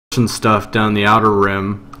and stuff down the outer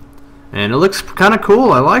rim, and it looks kind of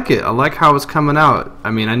cool. I like it. I like how it's coming out.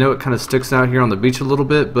 I mean, I know it kind of sticks out here on the beach a little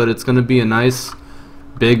bit, but it's going to be a nice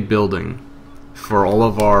big building for all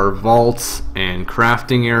of our vaults and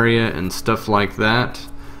crafting area and stuff like that.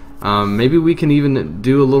 Maybe we can even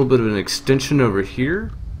do a little bit of an extension over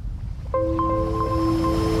here.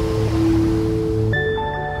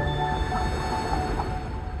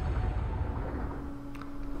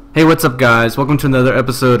 Hey, what's up guys? Welcome to another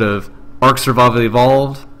episode of Ark Survival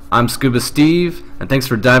Evolved. I'm Scuba Steve, and thanks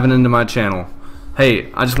for diving into my channel.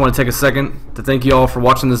 Hey, I just want to take a second to thank you all for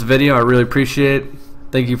watching this video. I really appreciate it.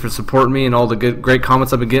 Thank you for supporting me and all the great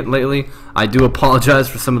comments I've been getting lately. I do apologize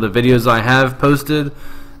for some of the videos I have posted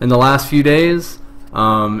in the last few days.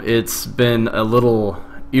 It's been a little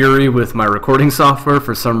eerie with my recording software.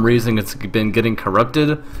 For some reason it's been getting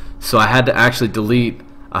corrupted, so I had to actually delete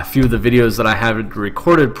a few of the videos that I had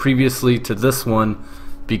recorded previously to this one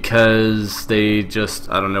because they just,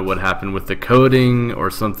 I don't know what happened with the coding or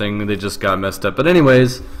something, they just got messed up. But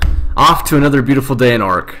anyways, off to another beautiful day in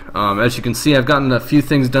Ark. As you can see, I've gotten a few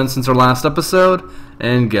things done since our last episode,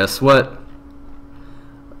 and guess what?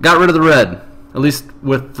 Got rid of the red, at least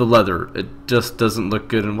with the leather. It just doesn't look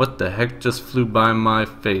good, and what the heck just flew by my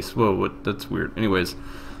face? Whoa, that's weird. Anyways,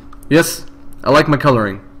 yes, I like my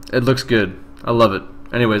coloring. It looks good. I love it.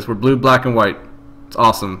 Anyways, we're blue, black, and white. It's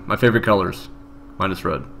awesome. My favorite colors. Minus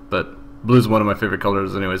red. But blue's one of my favorite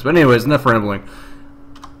colors anyways. But anyways, enough rambling.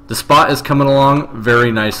 The spot is coming along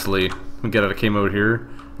very nicely. We get out of game mode here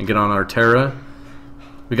and get on our Terra.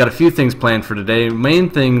 We got a few things planned for today. Main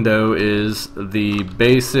thing though is the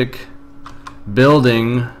basic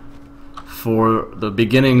building for the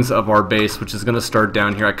beginnings of our base, which is going to start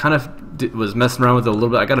down here. I kind of was messing around with it a little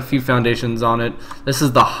bit. I got a few foundations on it. This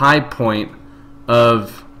is the high point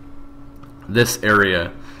of this area,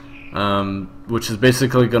 which is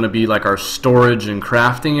basically going to be like our storage and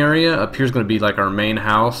crafting area. Up here is going to be like our main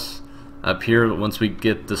house. Up here, once we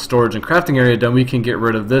get the storage and crafting area done, we can get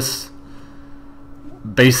rid of this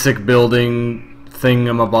basic building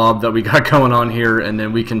thingamabob that we got going on here, and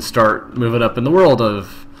then we can start moving up in the world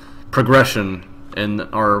of progression in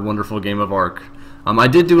our wonderful game of Ark. I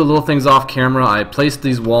did do a little things off camera. I placed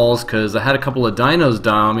these walls because I had a couple of dinos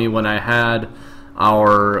die on me when I had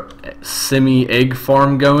our semi-egg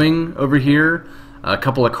farm going over here. A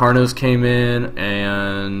couple of Carnos came in,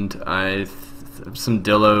 and some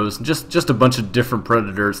Dillos, just a bunch of different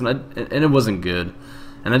predators, and it wasn't good,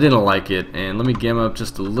 and I didn't like it. And let me gamma up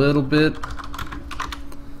just a little bit.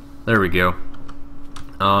 There we go.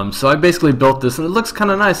 So I basically built this, and it looks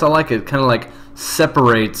kind of nice. I like it. Kind of like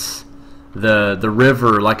separates the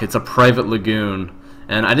river like it's a private lagoon.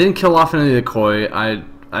 And I didn't kill off any of the koi.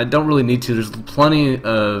 I don't really need to. There's plenty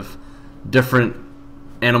of different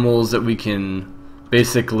animals that we can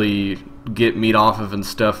basically get meat off of and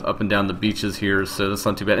stuff up and down the beaches here, so that's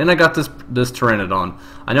not too bad. And I got this Pteranodon.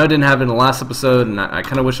 I know I didn't have it in the last episode, and I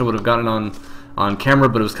kind of wish I would have gotten it on camera,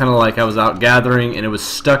 but it was kind of like I was out gathering and it was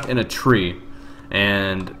stuck in a tree,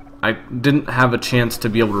 and I didn't have a chance to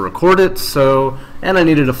be able to record it, and I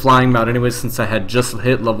needed a flying mount anyway since I had just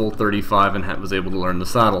hit level 35 and was able to learn the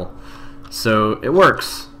saddle. So it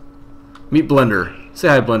works. Meet Blender. Say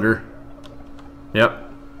hi, Blender. Yep.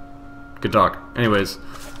 Good talk. Anyways,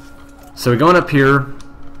 so we're going up here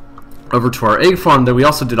over to our egg farm that we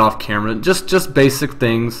also did off camera. Just basic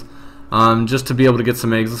things, just to be able to get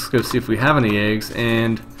some eggs. Let's go see if we have any eggs.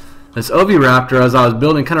 And this Oviraptor, as I was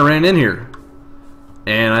building, kind of ran in here.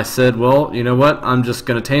 And I said, well, you know what? I'm just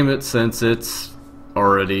going to tame it since it's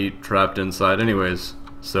already trapped inside anyways.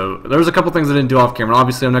 So there was a couple things I didn't do off camera.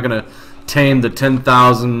 Obviously, I'm not going to tame the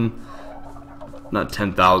 10,000, not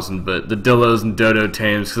 10,000, but the Dillos and Dodo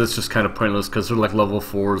tames, because it's just kind of pointless because they're like level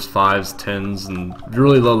 4s, 5s, 10s, and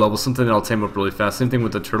really low level, something that I'll tame up really fast. Same thing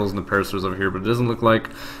with the turtles and the parasaurs over here, but it doesn't look like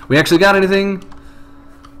we actually got anything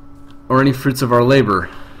or any fruits of our labor,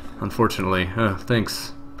 unfortunately.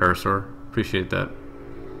 Thanks, parasaur. Appreciate that.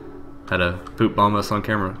 Had to poop bomb us on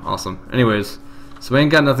camera. Awesome. Anyways, so we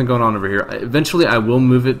ain't got nothing going on over here. Eventually I will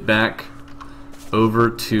move it back over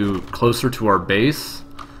to closer to our base,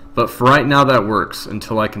 but for right now that works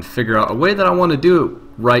until I can figure out a way that I want to do it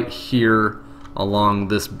right here along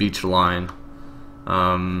this beach line.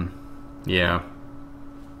 Yeah,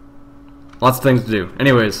 lots of things to do.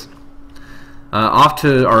 Anyways, off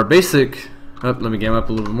to our basic. Let me game up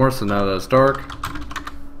a little bit more so now that it's dark.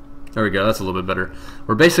 There we go, that's a little bit better.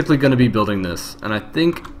 We're basically going to be building this, and I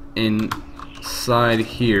think inside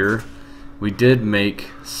here we did make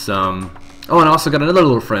some. Oh, and I also got another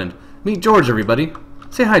little friend. Meet George, everybody.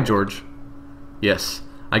 Say hi, George. Yes,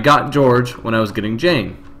 I got George when I was getting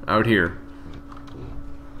Jane out here.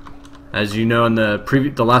 As you know, in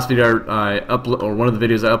the last video I upload, or one of the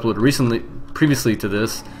videos I uploaded previously to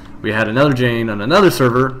this, we had another Jane on another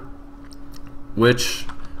server, which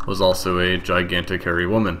was also a gigantic hairy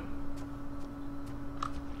woman.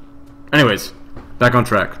 Anyways, back on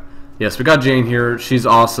track. Yes, we got Jane here. She's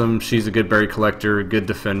awesome. She's a good berry collector, good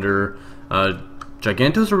defender.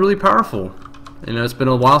 Gigantos are really powerful. You know, it's been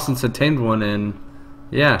a while since I tamed one, and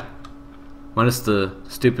yeah, minus the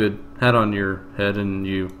stupid hat on your head and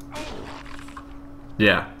you.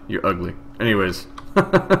 Yeah, you're ugly. Anyways,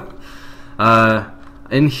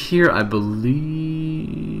 in here I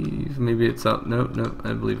believe maybe it's out. Nope,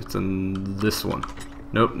 I believe it's in this one.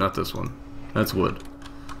 Nope, not this one. That's wood.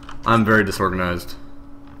 I'm very disorganized.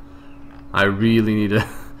 I really need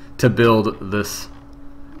to build this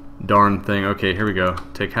darn thing. Okay, here we go.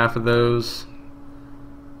 Take half of those.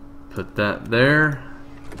 Put that there.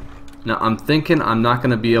 Now I'm thinking I'm not going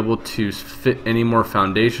to be able to fit any more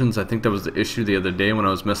foundations. I think that was the issue the other day when I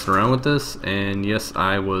was messing around with this, and yes,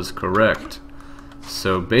 I was correct.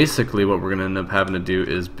 So basically what we're going to end up having to do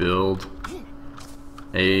is build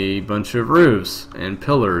a bunch of roofs and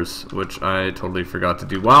pillars, which I totally forgot to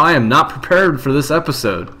do. Wow, I am not prepared for this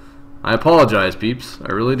episode. I apologize, peeps.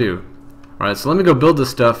 I really do. Alright, so let me go build this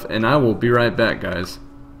stuff, and I will be right back, guys.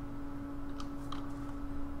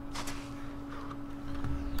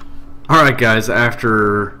 Alright guys,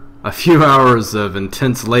 after a few hours of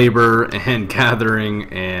intense labor and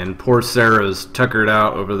gathering, and poor Sarah's tuckered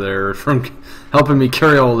out over there from helping me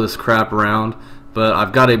carry all this crap around, but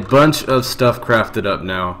I've got a bunch of stuff crafted up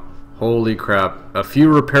now. Holy crap. A few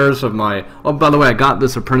repairs of my... Oh, by the way, I got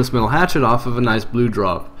this apprentice metal hatchet off of a nice blue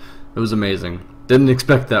drop. It was amazing. Didn't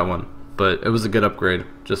expect that one, but it was a good upgrade.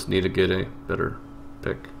 Just need to get a better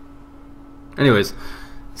pick. Anyways,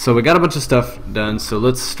 so we got a bunch of stuff done, so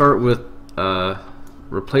let's start with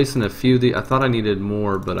replacing a few of the... I thought I needed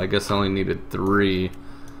more, but I guess I only needed 3.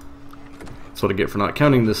 That's what I get for not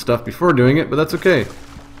counting this stuff before doing it, but that's okay.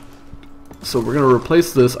 So we're going to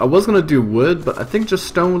replace this. I was going to do wood, but I think just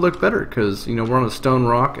stone would look better because, you know, we're on a stone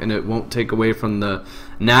rock and it won't take away from the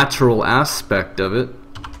natural aspect of it,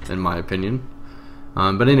 in my opinion.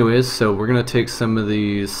 But anyways, so we're going to take some of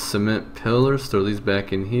these cement pillars, throw these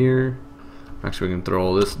back in here. Actually, we can throw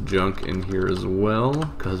all this junk in here as well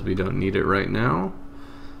because we don't need it right now.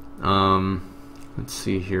 Let's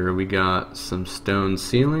see here. We got some stone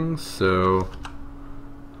ceilings, so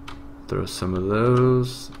throw some of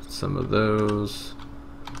those.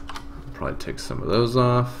 Probably take some of those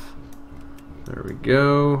off. There we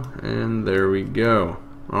go, and there we go.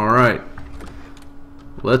 Alright,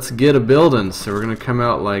 let's get a building. So we're gonna come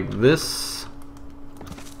out like this.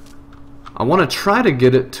 I want to try to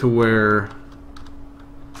get it to where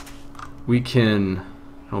we can...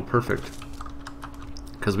 Oh, perfect,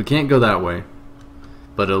 because we can't go that way,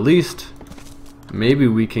 but at least maybe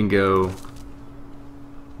we can go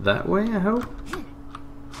that way, I hope.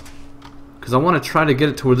 Because I want to try to get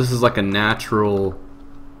it to where this is like a natural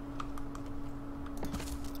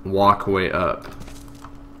walkway up.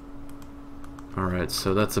 Alright,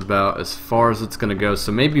 so that's about as far as it's going to go.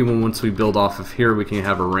 So maybe once we build off of here, we can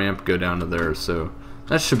have a ramp go down to there. So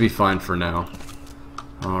that should be fine for now.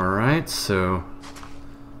 Alright, so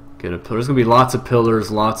get a pillar. There's going to be lots of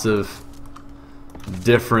pillars, lots of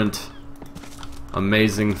different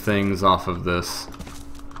amazing things off of this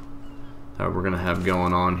that we're going to have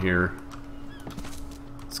going on here.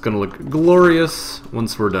 It's going to look glorious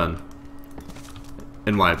once we're done,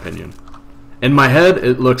 in my opinion. In my head,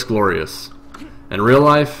 it looks glorious. In real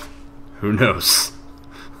life, who knows?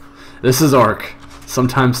 This is Ark.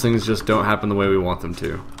 Sometimes things just don't happen the way we want them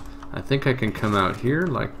to. I think I can come out here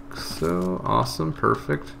like so. Awesome,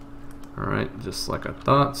 perfect. Alright, just like I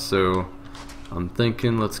thought. So I'm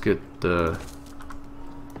thinking let's get the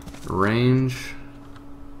range.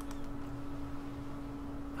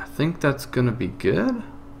 I think that's gonna be good.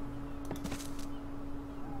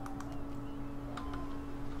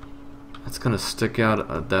 It's gonna stick out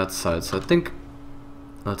at that side, so I think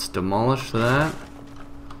let's demolish that,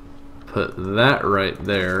 put that right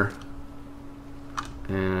there,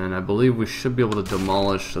 and I believe we should be able to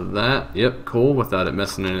demolish that. Yep, cool, without it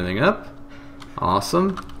messing anything up.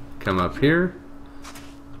 Awesome. Come up here.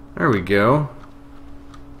 There we go.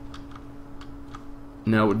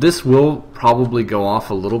 Now this will probably go off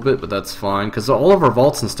a little bit, but that's fine because all of our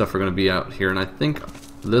vaults and stuff are going to be out here, and I think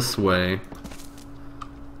this way.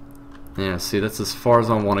 Yeah, see, that's as far as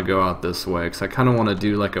I want to go out this way, because I kind of want to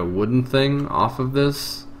do like a wooden thing off of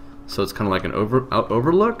this, so it's kind of like an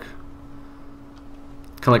overlook,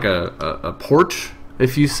 kind of like a porch,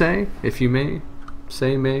 if you may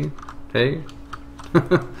say, hey.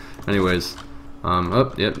 Anyways,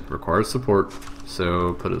 Oh, yep, requires support.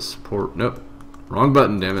 So put a support. Nope, wrong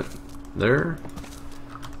button. Damn it. There,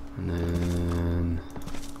 and then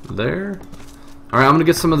there. All right, I'm gonna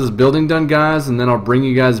get some of this building done, guys, and then I'll bring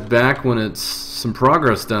you guys back when it's some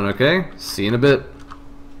progress done. Okay? See you in a bit.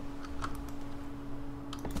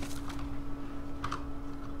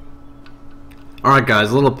 Alright guys,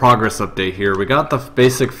 a little progress update here. We got the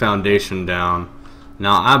basic foundation down.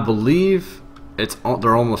 Now I believe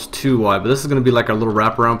they're almost too wide, but this is going to be like a little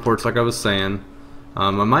wraparound porch like I was saying. I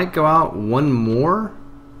might go out one more.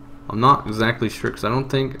 I'm not exactly sure because I don't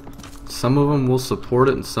think some of them will support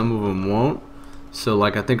it and some of them won't. So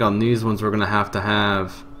like I think on these ones we're going to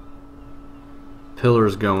have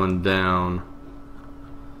pillars going down.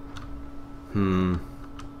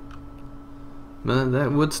 Man,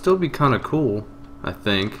 that would still be kind of cool, I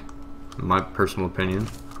think, in my personal opinion.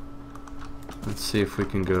 Let's see if we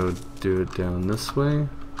can go do it down this way.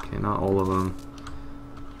 Okay, not all of them.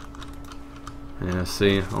 Yeah,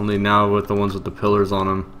 see, only now with the ones with the pillars on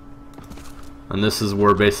them. And this is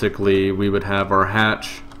where basically we would have our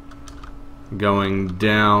hatch going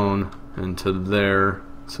down into there,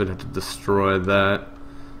 so we'd have to destroy that.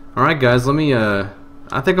 Alright guys, let me, I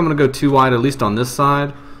think I'm going to go too wide, at least on this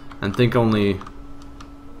side, and think only...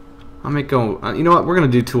 I might go. You know what? We're gonna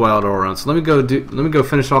do 2 wide all around. So let me go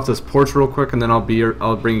finish off this porch real quick, and then I'll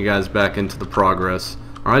bring you guys back into the progress.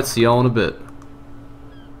 All right. See y'all in a bit.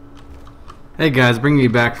 Hey guys, bringing you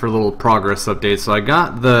back for a little progress update. So I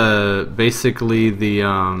got basically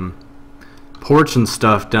the porch and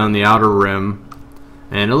stuff down the outer rim,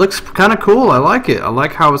 and it looks kind of cool. I like it. I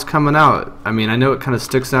like how it's coming out. I mean, I know it kind of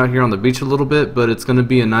sticks out here on the beach a little bit, but it's gonna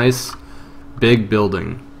be a nice big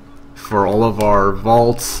building for all of our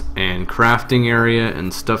vaults and crafting area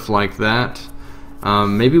and stuff like that.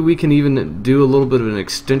 Maybe we can even do a little bit of an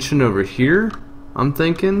extension over here, I'm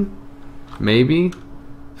thinking, maybe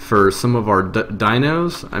for some of our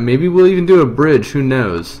dinos. Maybe we'll even do a bridge, who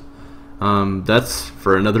knows. That's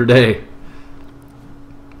for another day.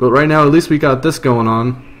 But right now at least we got this going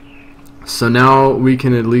on, so now we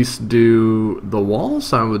can at least do the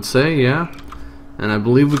walls, I would say. Yeah. And I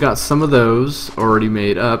believe we got some of those already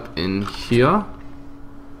made up in here.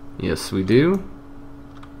 Yes, we do.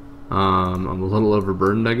 I'm a little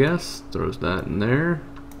overburdened, I guess. Throws that in there.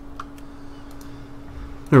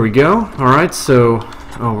 There we go. Alright, so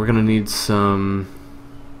we're gonna need some.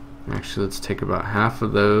 Actually, let's take about half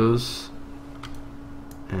of those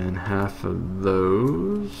and half of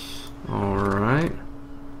those. Alright.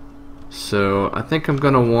 So I think I'm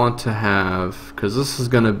gonna want to have, because this is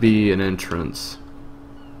gonna be an entrance.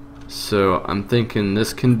 So I'm thinking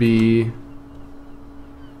this can be,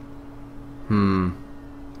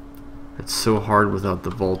 it's so hard without the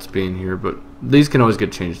vaults being here, but these can always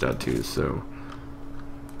get changed out too, so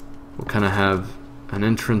we'll kind of have an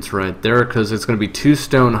entrance right there, because it's going to be 2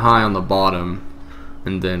 stone high on the bottom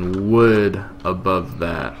and then wood above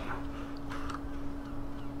that.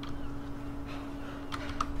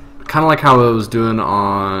 Kind of like how I was doing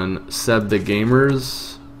on Seb the Gamer's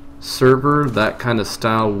server, that kind of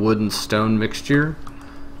style wood and stone mixture.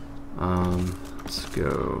 Let's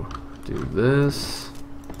go do this.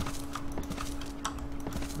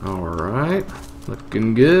 Alright,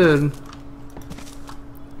 looking good.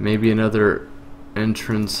 Maybe another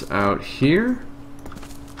entrance out here.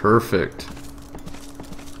 Perfect.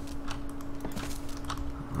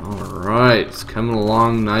 Alright, it's coming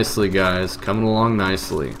along nicely, guys. Coming along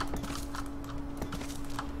nicely.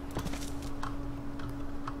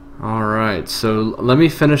 Alright, so let me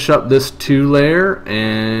finish up this 2-layer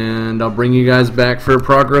and I'll bring you guys back for a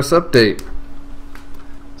progress update.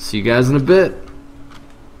 See you guys in a bit.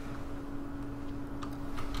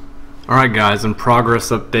 Alright guys, in progress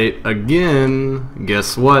update again.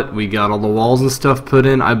 Guess what? We got all the walls and stuff put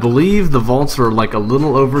in. I believe the vaults are like a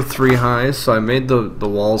little over 3 high, so I made the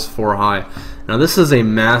walls 4 high. Now this is a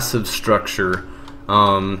massive structure.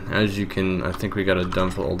 As you can, I think we gotta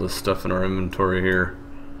dump all this stuff in our inventory here.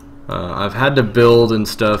 I've had to build and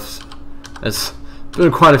stuff. It's been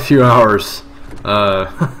quite a few hours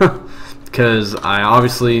because I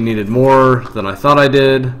obviously needed more than I thought I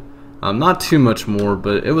did. Not too much more,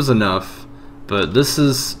 but it was enough. But this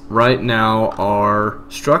is right now our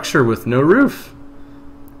structure with no roof.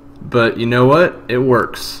 But you know what? It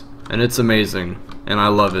works, and it's amazing, and I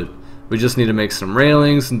love it. We just need to make some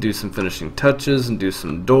railings and do some finishing touches and do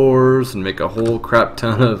some doors and make a whole crap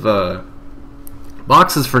ton of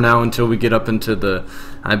boxes for now until we get up into the,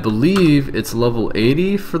 I believe it's level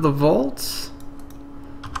 80 for the vaults.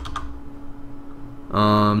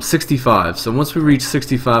 65. So once we reach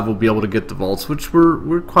 65, we'll be able to get the vaults, which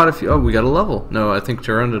we're quite a few. Oh, we got a level. No, I think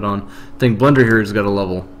to end it on. I think Blender here has got a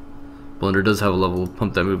level. Blender does have a level.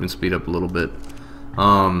 Pump that movement speed up a little bit.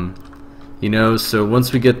 You know, so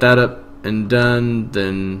once we get that up and done,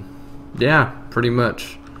 then yeah, pretty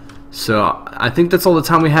much. So I think that's all the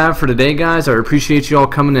time we have for today, guys. I appreciate you all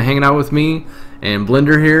coming and hanging out with me and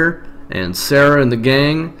Blender here and Sarah and the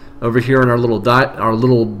gang over here in our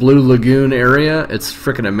little blue lagoon area. It's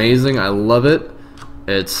freaking amazing. I love it.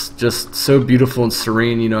 It's just so beautiful and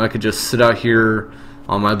serene. You know, I could just sit out here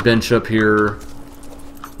on my bench up here,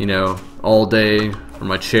 you know, all day, or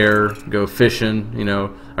my chair, go fishing. You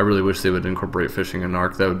know, I really wish they would incorporate fishing in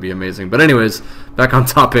Ark. That would be amazing. But anyways, back on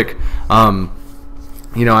topic.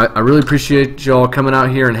 You know, I really appreciate y'all coming out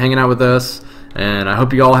here and hanging out with us, and I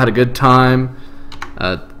hope you all had a good time.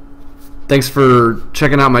 Thanks for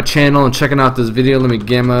checking out my channel and checking out this video. Let me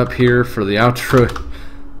gamma up here for the outro.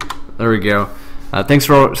 There we go. Thanks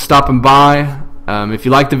for stopping by. If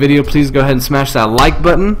you like the video, please go ahead and smash that like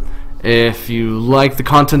button. If you like the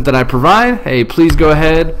content that I provide, hey, please go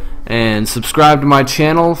ahead and subscribe to my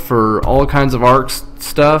channel for all kinds of Ark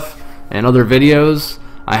stuff and other videos.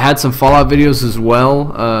 I had some Fallout videos as well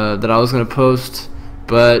that I was going to post,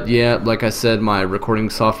 but yeah, like I said, my recording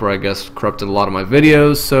software, I guess, corrupted a lot of my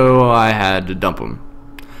videos, so I had to dump them.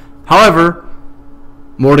 However,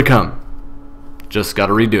 more to come. Just got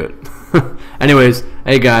to redo it. Anyways,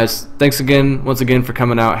 hey guys, thanks once again for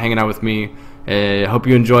coming out, hanging out with me. I hope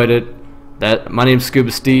you enjoyed it. My name's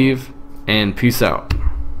Scuba Steve, and peace out.